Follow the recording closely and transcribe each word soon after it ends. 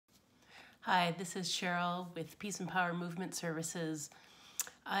Hi, this is Cheryl with Peace and Power Movement Services.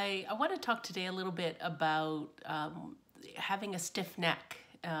 I want to talk today a little bit about having a stiff neck.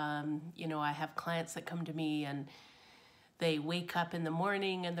 I have clients that come to me and they wake up in the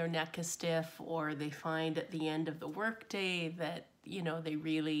morning and their neck is stiff, or they find at the end of the workday that, they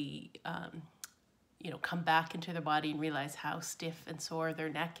really, come back into their body and realize how stiff and sore their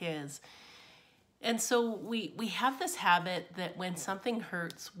neck is. And so we have this habit that when something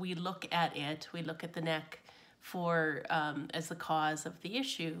hurts, we look at it, we look at the neck for as the cause of the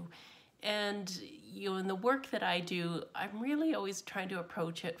issue. And in the work that I do, I'm really always trying to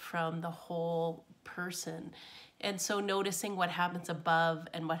approach it from the whole person. And so noticing what happens above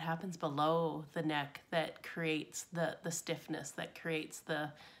and what happens below the neck that creates the stiffness, that creates the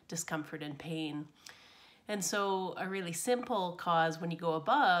discomfort and pain. And so a really simple cause when you go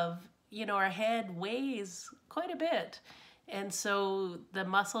above, our head weighs quite a bit. And so the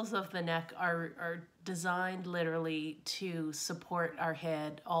muscles of the neck are designed literally to support our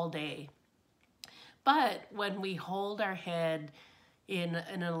head all day. But when we hold our head in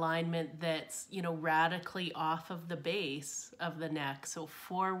an alignment that's, radically off of the base of the neck, so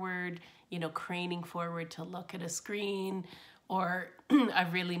forward, craning forward to look at a screen, or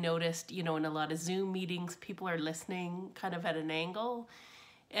I've really noticed, in a lot of Zoom meetings, people are listening kind of at an angle.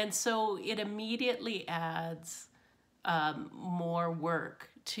 And so it immediately adds more work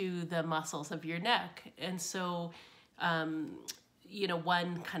to the muscles of your neck. And so,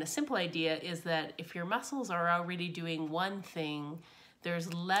 one kind of simple idea is that if your muscles are already doing one thing,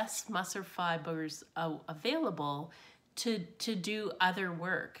 there's less muscle fibers available to do other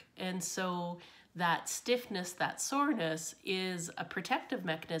work. And so that stiffness, that soreness is a protective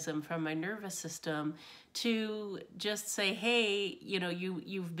mechanism from my nervous system to just say, hey,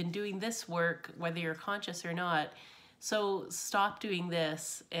 you've been doing this work, whether you're conscious or not. So stop doing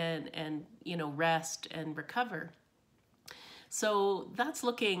this and rest and recover. So that's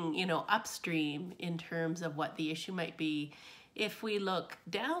looking, upstream in terms of what the issue might be. If we look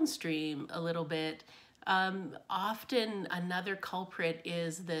downstream a little bit, often another culprit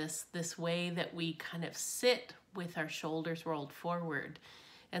is this way that we kind of sit with our shoulders rolled forward.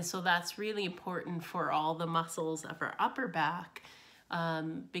 And so that's really important for all the muscles of our upper back,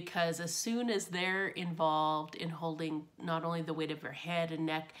 because as soon as they're involved in holding not only the weight of our head and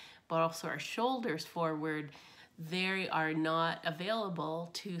neck, but also our shoulders forward, they are not available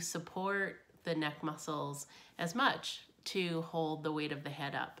to support the neck muscles as much to hold the weight of the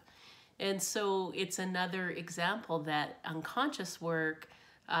head up. And so it's another example that unconscious work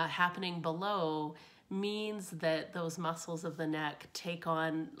happening below means that those muscles of the neck take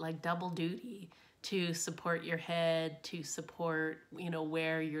on like double duty to support your head, to support,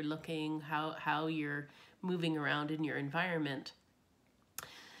 where you're looking, how you're moving around in your environment.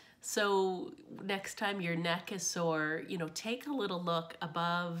 So next time your neck is sore, take a little look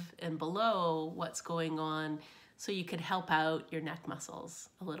above and below what's going on, so you could help out your neck muscles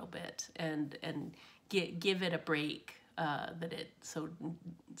a little bit and give it a break that it so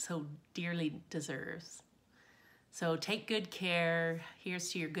dearly deserves. So take good care. Here's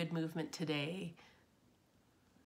to your good movement today.